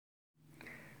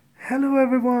Hello,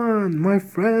 everyone, my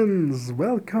friends.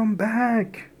 Welcome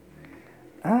back.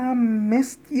 I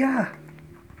missed ya.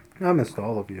 I missed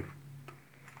all of you.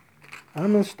 I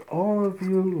missed all of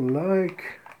you. Like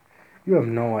you have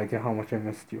no idea how much I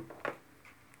missed you.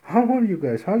 How are you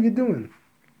guys? How you doing?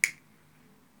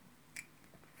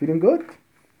 Feeling good?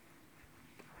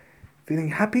 Feeling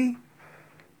happy?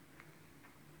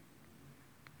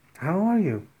 How are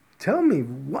you? Tell me.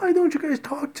 Why don't you guys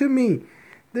talk to me?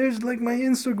 There's like my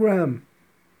Instagram.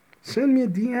 Send me a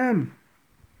DM.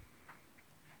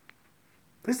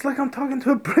 It's like I'm talking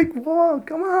to a brick wall.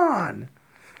 Come on.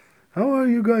 How are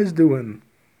you guys doing?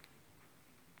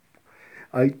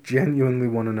 I genuinely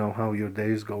want to know how your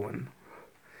day's going.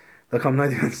 Like, I'm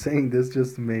not even saying this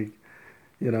just to make,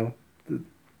 you know,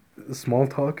 the small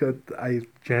talk. I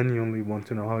genuinely want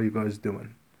to know how you guys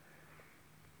doing.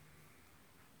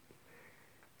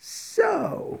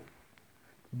 So,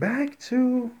 back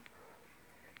to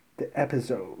the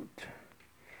episode.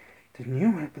 The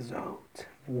new episode.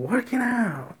 Working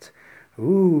out.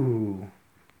 Ooh,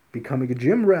 becoming a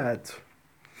gym rat.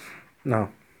 No,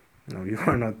 no, you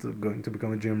are not going to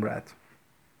become a gym rat.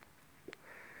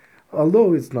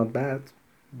 Although it's not bad,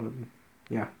 but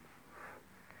yeah.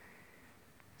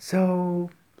 So,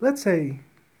 let's say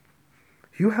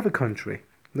you have a country.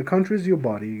 The country is your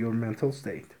body, your mental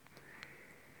state.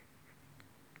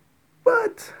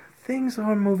 But things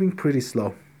are moving pretty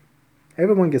slow.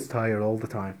 Everyone gets tired all the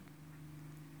time.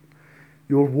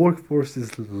 Your workforce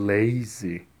is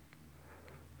lazy.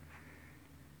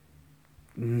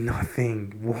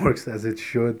 Nothing works as it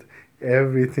should.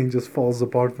 Everything just falls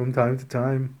apart from time to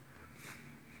time.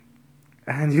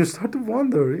 And you start to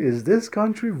wonder, is this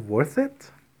country worth it?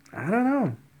 I don't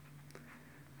know.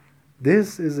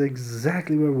 This is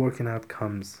exactly where working out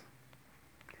comes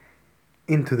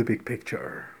into the big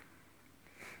picture.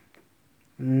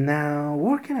 Now,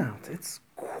 working out, it's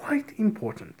quite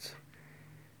important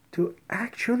to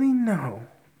actually know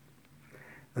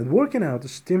that working out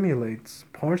stimulates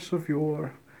parts of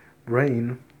your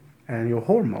brain and your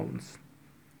hormones,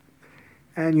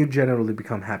 and you generally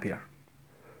become happier.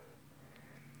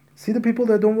 See the people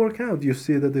that don't work out, you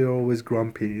see that they're always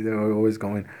grumpy, they're always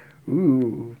going,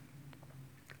 ooh,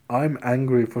 I'm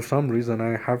angry for some reason,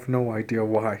 I have no idea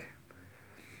why.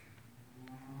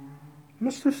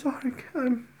 Mr. Sark,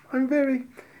 I'm very,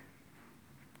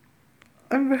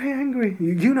 I'm very angry.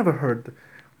 You never heard,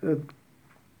 uh,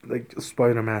 like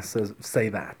Spider-Man say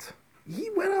that. He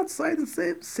went outside and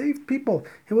saved people.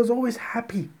 He was always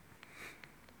happy.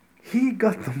 He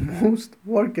got the most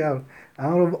workout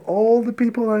out of all the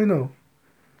people I know.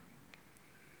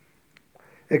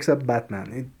 Except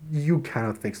Batman. You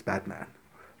cannot fix Batman.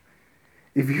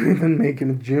 If you even make him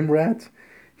a gym rat,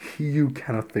 you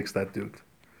cannot fix that dude.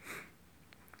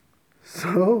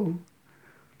 So,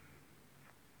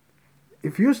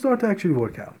 if you start to actually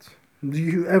work out,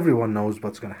 everyone knows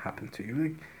what's going to happen to you.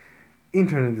 Like,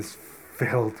 internet is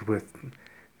filled with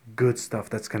good stuff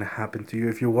that's going to happen to you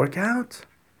if you work out.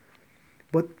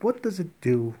 But what does it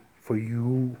do for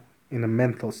you in a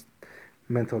mental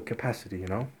capacity, you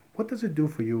know? What does it do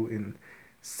for you in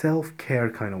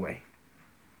self-care kind of way?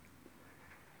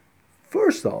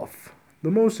 First off,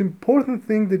 the most important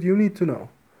thing that you need to know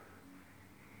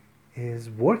is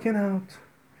working out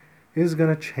is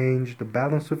going to change the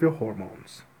balance of your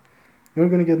hormones. You're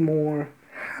going to get more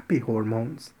happy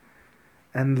hormones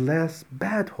and less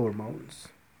bad hormones.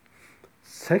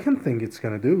 Second thing it's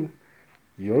going to do,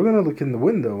 you're going to look in the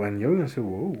window and you're going to say,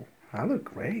 whoa, I look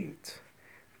great.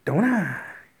 Don't I?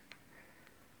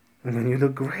 And when you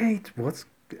look great, what's,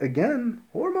 again,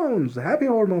 hormones, happy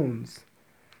hormones.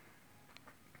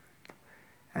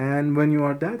 And when you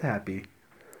are that happy,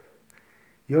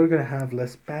 you're going to have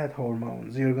less bad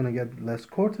hormones. You're going to get less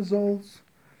cortisols.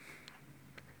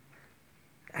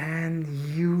 And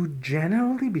you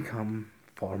generally become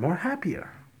far more happier.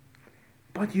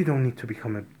 But you don't need to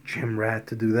become a gym rat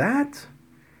to do that.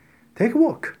 Take a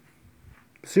walk.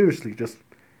 Seriously, just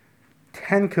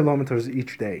 10 kilometers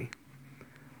each day.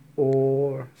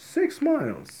 Or 6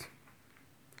 miles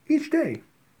each day.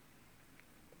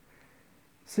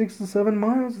 6 to 7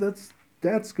 miles,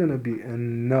 that's gonna be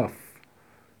enough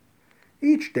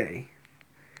each day.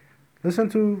 Listen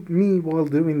to me while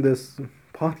doing this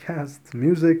podcast,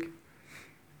 music.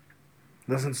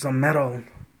 Listen to some metal.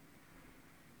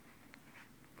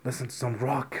 Listen to some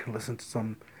rock. Listen to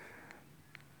some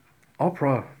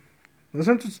opera.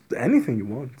 Listen to anything you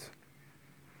want.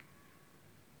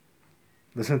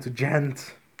 Listen to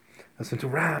gent. Listen to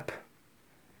rap.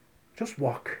 Just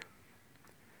walk.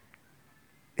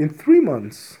 In 3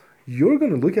 months, you're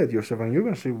gonna look at yourself and you're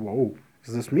gonna say, whoa,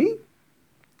 is this me?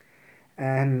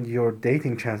 and your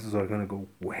dating chances are gonna go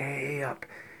way up.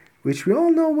 Which we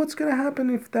all know what's gonna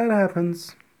happen if that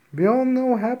happens. We all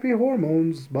know happy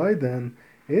hormones by then.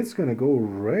 It's gonna go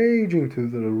raging to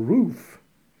the roof.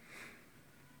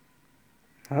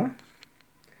 Huh?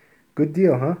 Good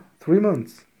deal, huh? 3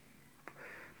 months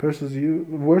versus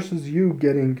you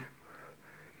getting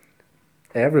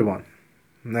everyone,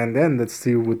 and then that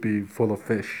sea would be full of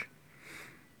fish.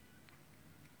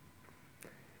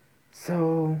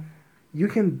 So you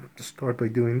can start by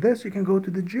doing this. You can go to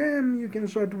the gym. You can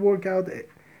start to work out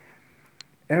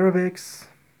aerobics,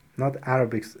 not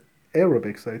Arabics,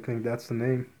 aerobics. I think that's the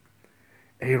name.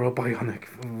 Aerobionic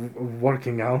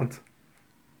working out.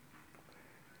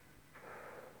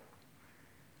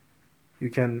 You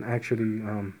can actually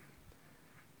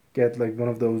get like one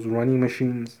of those running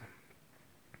machines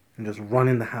and just run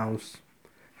in the house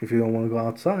if you don't want to go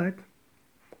outside.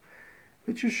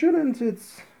 Which you shouldn't.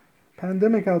 It's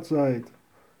pandemic outside.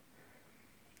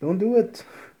 Don't do it.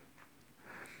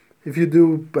 If you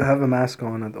do have a mask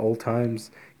on at all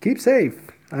times, keep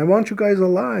safe. I want you guys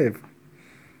alive.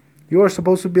 You are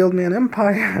supposed to build me an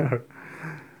empire.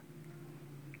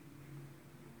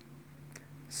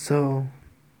 So,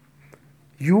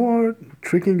 you are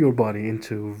tricking your body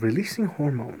into releasing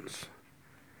hormones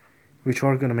which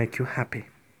are going to make you happy.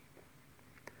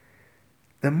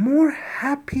 The more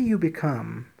happy you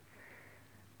become,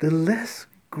 the less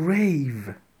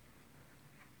grave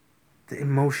the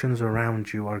emotions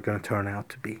around you are going to turn out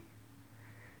to be.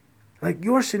 Like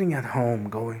you're sitting at home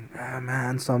going,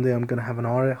 man, someday I'm going to have an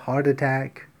heart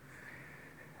attack.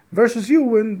 Versus you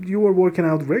when you are working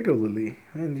out regularly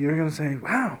and you're going to say,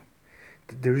 wow,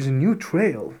 there is a new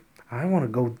trail. I want to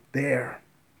go there.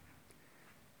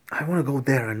 I want to go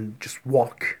there and just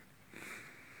walk.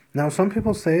 Now, some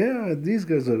people say, yeah, these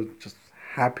guys are just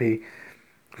happy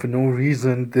for no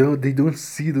reason. They don't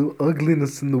see the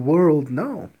ugliness in the world.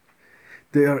 No.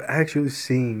 They are actually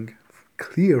seeing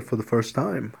clear for the first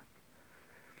time.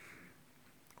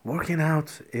 Working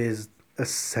out is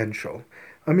essential.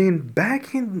 I mean,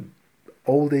 back in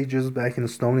old ages, back in the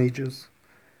Stone Ages,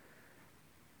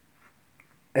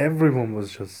 everyone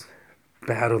was just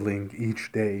battling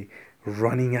each day,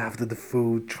 running after the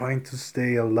food, trying to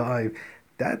stay alive.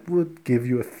 That would give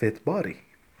you a fit body.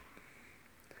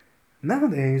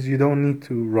 Nowadays, you don't need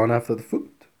to run after the food.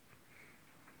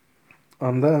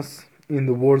 Unless, in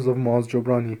the words of Maz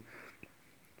Jobrani,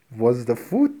 was the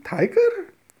food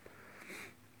tiger?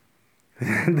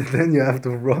 Then you have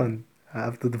to run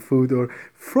after the food or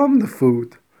from the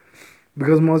food.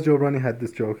 Because Maz Jobrani had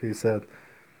this joke, he said,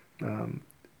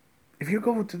 if you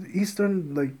go to the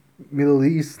eastern, like Middle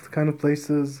East kind of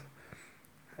places,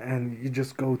 and you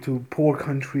just go to poor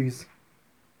countries,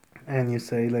 and you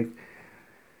say, like,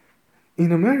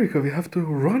 in America, we have to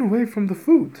run away from the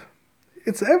food.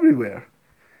 It's everywhere.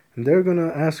 And they're gonna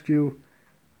ask you,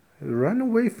 run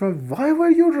away from... Why were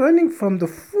you running from the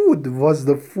food? Was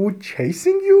the food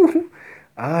chasing you?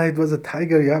 It was a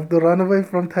tiger. You have to run away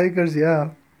from tigers,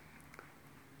 yeah.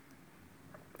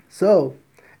 So,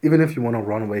 even if you want to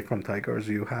run away from tigers,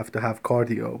 you have to have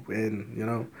cardio and,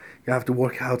 you have to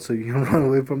work out so you can run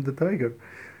away from the tiger.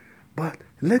 But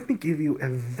let me give you a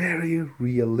very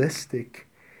realistic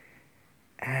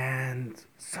and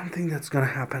something that's gonna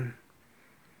happen.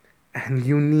 And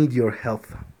you need your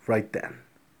health right then.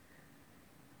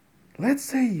 Let's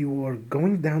say you are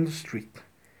going down the street.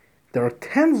 There are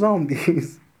 10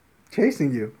 zombies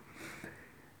chasing you.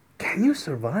 Can you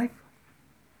survive?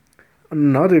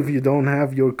 Not if you don't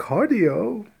have your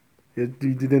cardio. You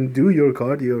didn't do your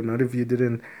cardio. Not if you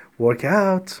didn't work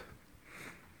out.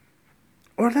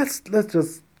 Or let's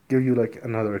just give you like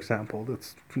another example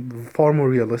that's far more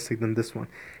realistic than this one.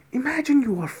 Imagine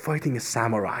you are fighting a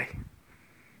samurai.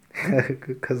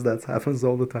 Because that happens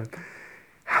all the time.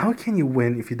 How can you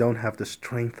win if you don't have the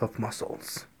strength of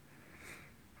muscles?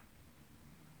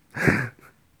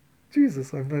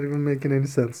 Jesus, I'm not even making any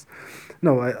sense.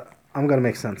 No, I'm gonna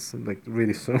make sense like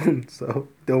really soon, so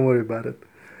don't worry about it.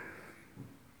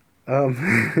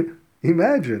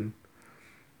 Imagine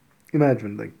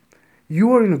like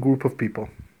you are in a group of people.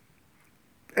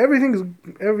 Everything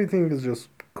is just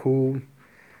cool.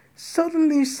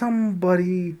 Suddenly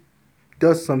somebody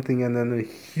does something and then a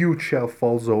huge shelf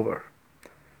falls over.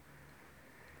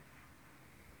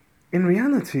 In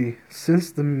reality,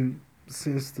 since the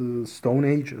Stone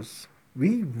Ages,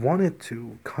 we wanted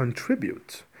to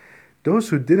contribute. Those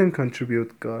who didn't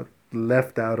contribute got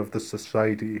left out of the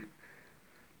society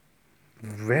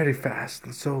very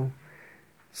fast. So,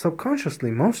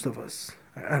 subconsciously, most of us,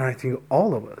 and I think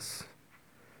all of us,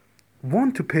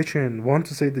 want to pitch in, want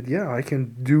to say that, yeah, I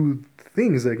can do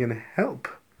things, I can help.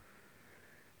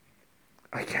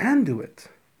 I can do it.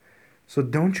 So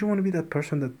don't you want to be that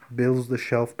person that builds the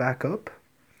shelf back up,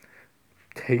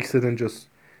 takes it and just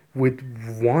with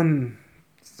one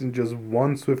just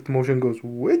one swift motion goes,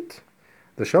 wait,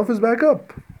 the shelf is back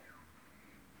up.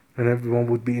 And everyone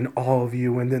would be in awe of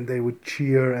you, and then they would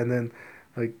cheer, and then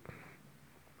like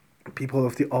people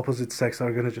of the opposite sex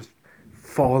are gonna just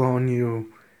fall on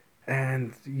you,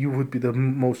 and you would be the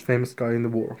most famous guy in the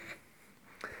world.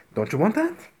 Don't you want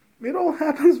that? It all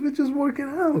happens with just working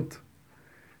out.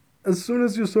 As soon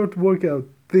as you start to work out,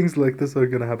 things like this are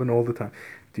gonna happen all the time.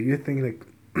 Do you think like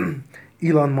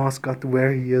Elon Musk got to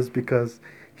where he is because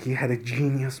he had a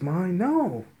genius mind?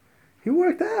 No, he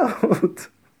worked out.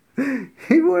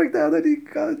 He worked out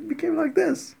and became like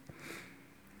this.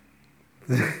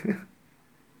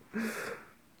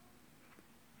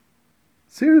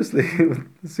 Seriously,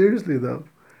 seriously though,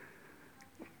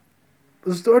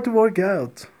 start to work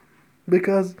out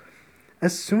because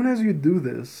as soon as you do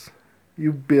this,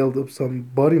 you build up some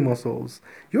body muscles.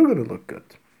 You're gonna look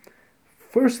good.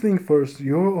 First thing first,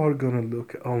 you are gonna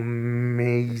look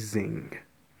amazing.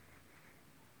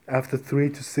 After 3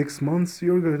 to 6 months,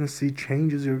 you're gonna see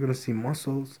changes. You're gonna see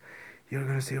muscles. You're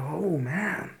gonna say, "Oh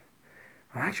man,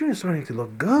 I'm actually starting to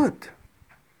look good."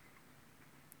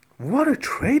 What a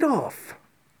trade-off!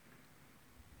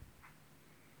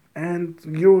 And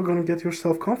you're gonna get your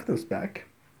self-confidence back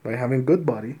by having a good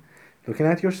body, looking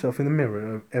at yourself in the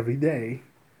mirror every day.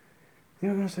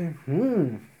 You're gonna say,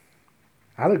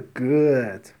 I look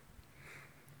good.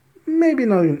 Maybe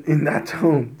not in that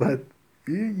tone, but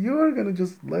you're gonna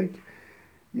just like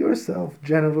yourself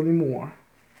generally more.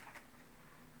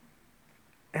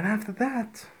 And after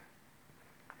that,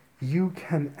 you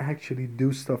can actually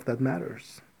do stuff that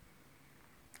matters.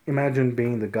 Imagine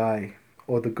being the guy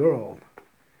or the girl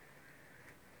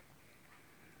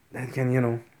that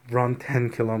can, run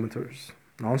 10 kilometers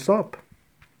non-stop.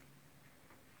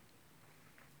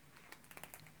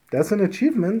 That's an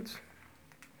achievement.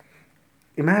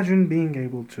 Imagine being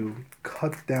able to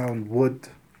cut down wood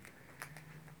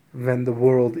when the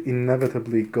world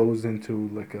inevitably goes into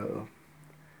like a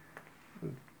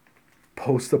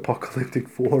post-apocalyptic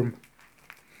form.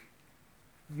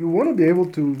 You want to be able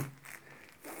to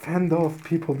fend off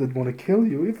people that want to kill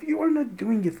you. If you are not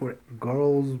doing it for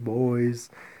girls, boys,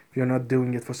 if you're not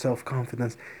doing it for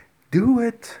self-confidence, do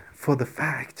it for the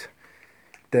fact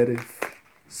that if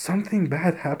something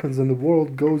bad happens and the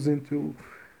world goes into,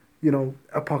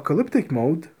 apocalyptic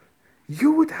mode,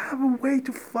 you would have a way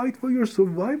to fight for your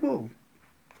survival.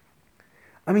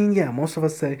 I mean, yeah, most of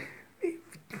us say,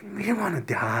 we want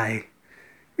to die.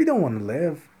 We don't want to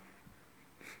live.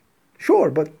 Sure,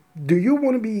 but do you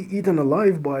want to be eaten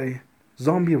alive by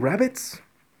zombie rabbits?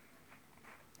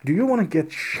 Do you want to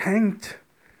get shanked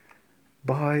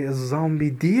by a zombie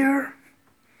deer?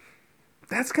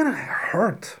 That's gonna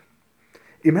hurt.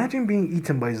 Imagine being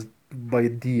eaten by a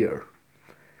deer.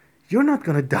 You're not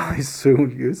gonna die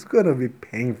soon. It's gonna be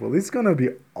painful. It's gonna be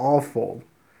awful.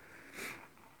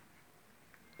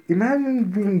 Imagine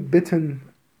being bitten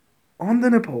on the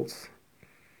nipples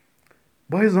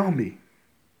by a zombie.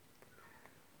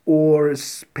 Or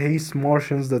space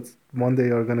Martians that one day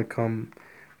are gonna come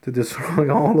to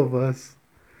destroy all of us.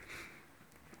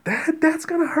 That's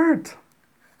gonna hurt.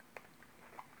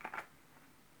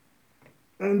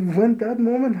 And when that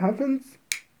moment happens,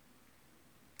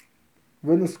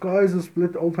 when the skies are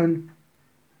split open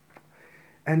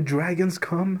and dragons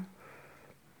come,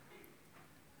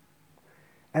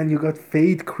 and you got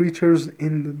fate creatures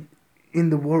in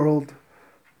the world,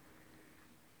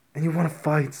 and you want to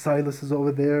fight, Silas is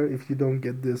over there. If you don't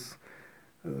get this,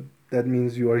 that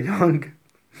means you are young.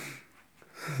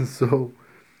 So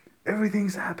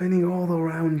everything's happening all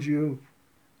around you.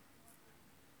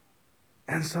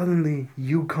 And suddenly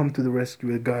you come to the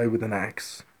rescue, a guy with an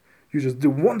axe. You just do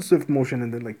one swift motion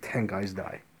and then like 10 guys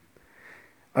die.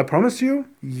 I promise you,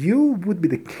 you would be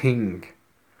the king.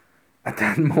 At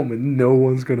that moment, no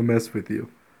one's gonna mess with you.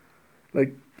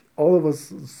 Like, all of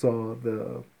us saw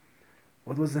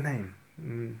what was the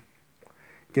name?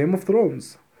 Game of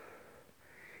Thrones.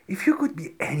 If you could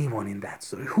be anyone in that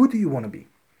story, who do you want to be?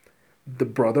 The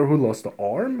brother who lost the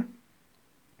arm?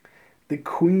 The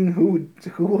queen who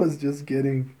was just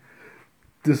getting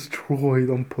destroyed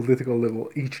on political level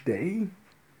each day?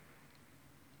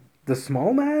 The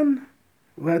small man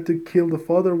who had to kill the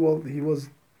father while he was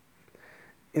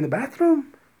in the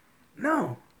bathroom?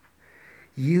 No.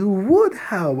 You would,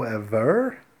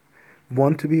 however,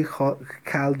 want to be Khal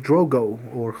Drogo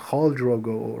or Khal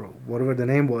Drogo or whatever the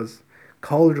name was.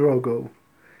 Khal Drogo.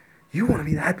 You want to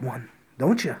be that one,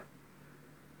 don't you?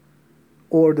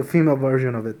 Or the female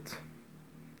version of it.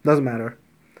 Doesn't matter.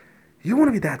 You want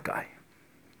to be that guy.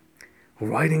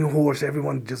 Riding a horse,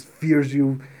 everyone just fears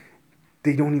you.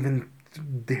 They don't even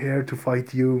dare to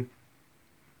fight you.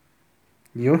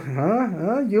 You, huh?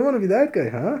 Huh? You want to be that guy,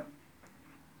 huh?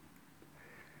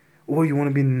 Or you want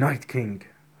to be Night King.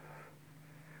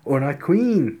 Or Night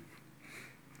Queen.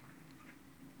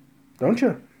 Don't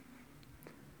you?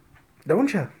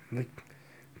 Don't you? Like,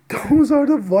 those are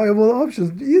the viable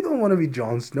options. You don't want to be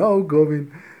Jon Snow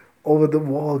going over the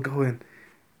wall going,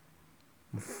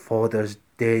 my father's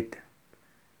dead.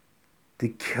 They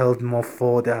killed my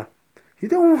father. You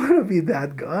don't want to be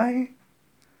that guy.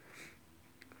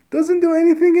 Doesn't do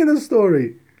anything in the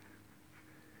story.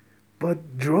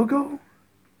 But Drogo?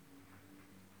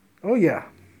 Oh yeah,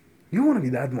 you want to be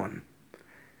that one.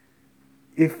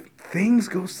 If things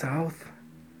go south,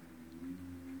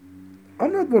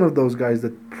 I'm not one of those guys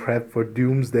that prep for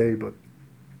doomsday, but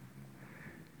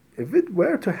if it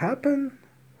were to happen,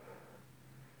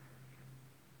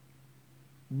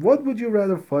 what would you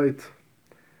rather fight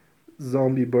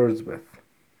zombie birds with?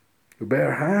 Your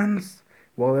bare hands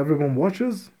while everyone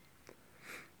watches?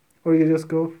 Or you just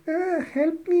go,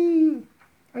 help me,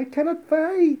 I cannot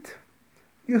fight.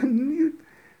 You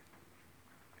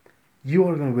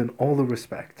are going to win all the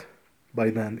respect by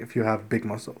then if you have big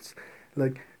muscles.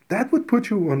 Like, that would put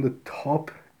you on the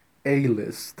top A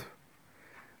list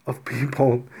of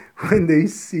people when they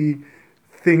see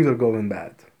things are going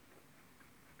bad.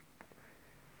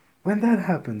 When that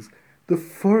happens, the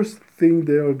first thing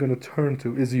they are going to turn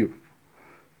to is you.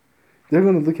 They're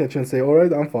going to look at you and say,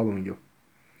 alright, I'm following you.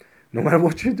 No matter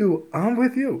what you do, I'm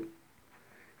with you.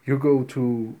 You go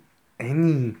to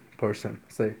any person,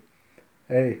 say,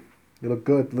 hey, you look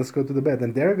good, let's go to the bed.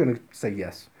 And they're going to say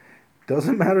yes.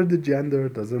 Doesn't matter the gender,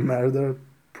 doesn't matter their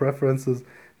preferences.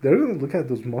 They're going to look at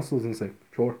those muscles and say,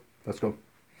 sure, let's go.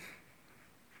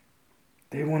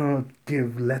 They want to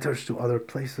give letters to other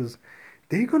places.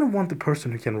 They're going to want the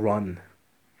person who can run.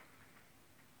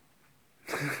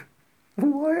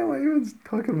 Why am I even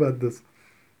talking about this?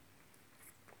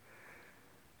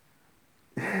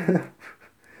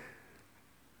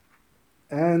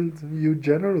 And you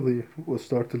generally will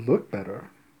start to look better.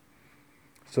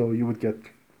 So you would get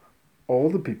all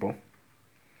the people.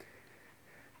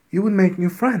 You would make new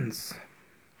friends.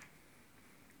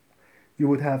 You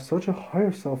would have such a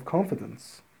higher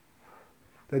self-confidence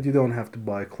that you don't have to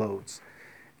buy clothes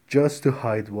just to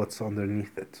hide what's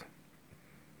underneath it.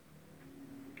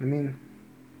 I mean,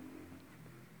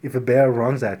 if a bear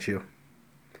runs at you,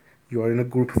 you are in a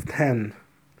group of 10,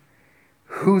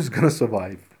 who's gonna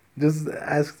survive? Just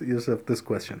ask yourself this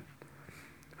question.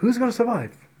 Who's gonna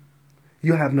survive?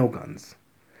 You have no guns,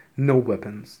 no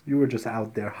weapons. You were just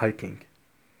out there hiking.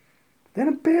 Then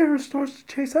a bear starts to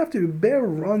chase after you. Bear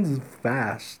runs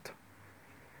fast.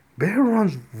 Bear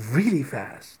runs really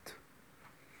fast.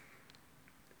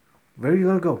 Where are you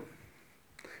gonna go?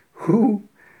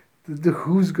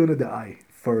 Who's gonna die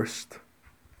first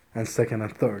and second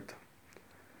and third?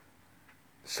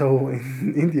 So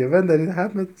in the event that it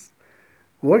happens,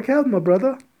 work out, my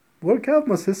brother. Work out,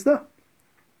 my sister.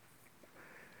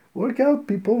 Work out,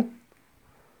 people.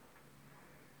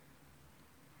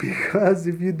 Because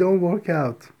if you don't work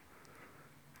out,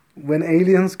 when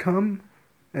aliens come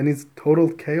and it's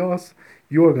total chaos,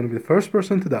 you are going to be the first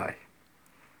person to die.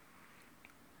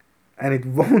 And it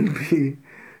won't be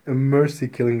a mercy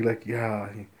killing like, yeah,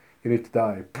 you need to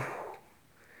die.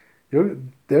 They're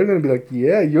going to be like,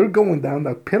 yeah, you're going down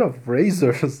that pit of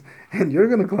razors and you're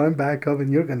going to climb back up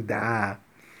and you're going to die.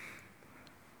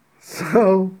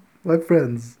 So, my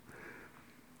friends,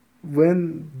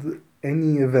 when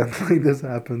any event like this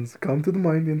happens, come to the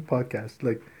Mind Games podcast.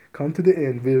 Like, come to the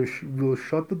end. We'll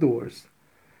shut the doors.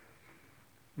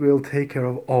 We'll take care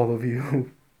of all of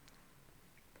you.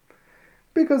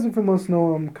 Because if you must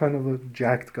know, I'm kind of a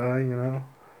jacked guy, you know.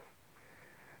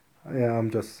 Yeah, I'm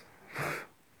just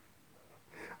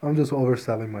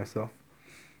overselling myself.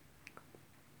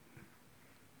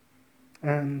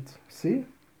 And see,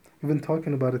 even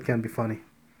talking about it can be funny.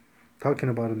 Talking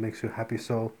about it makes you happy,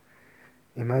 so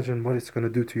imagine what it's going to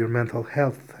do to your mental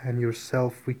health and your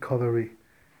self-recovery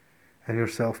and your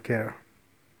self-care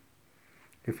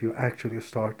if you actually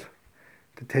start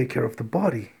to take care of the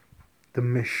body, the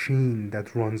machine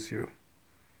that runs you.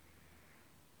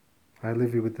 I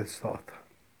leave you with this thought.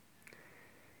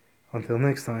 Until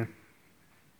next time.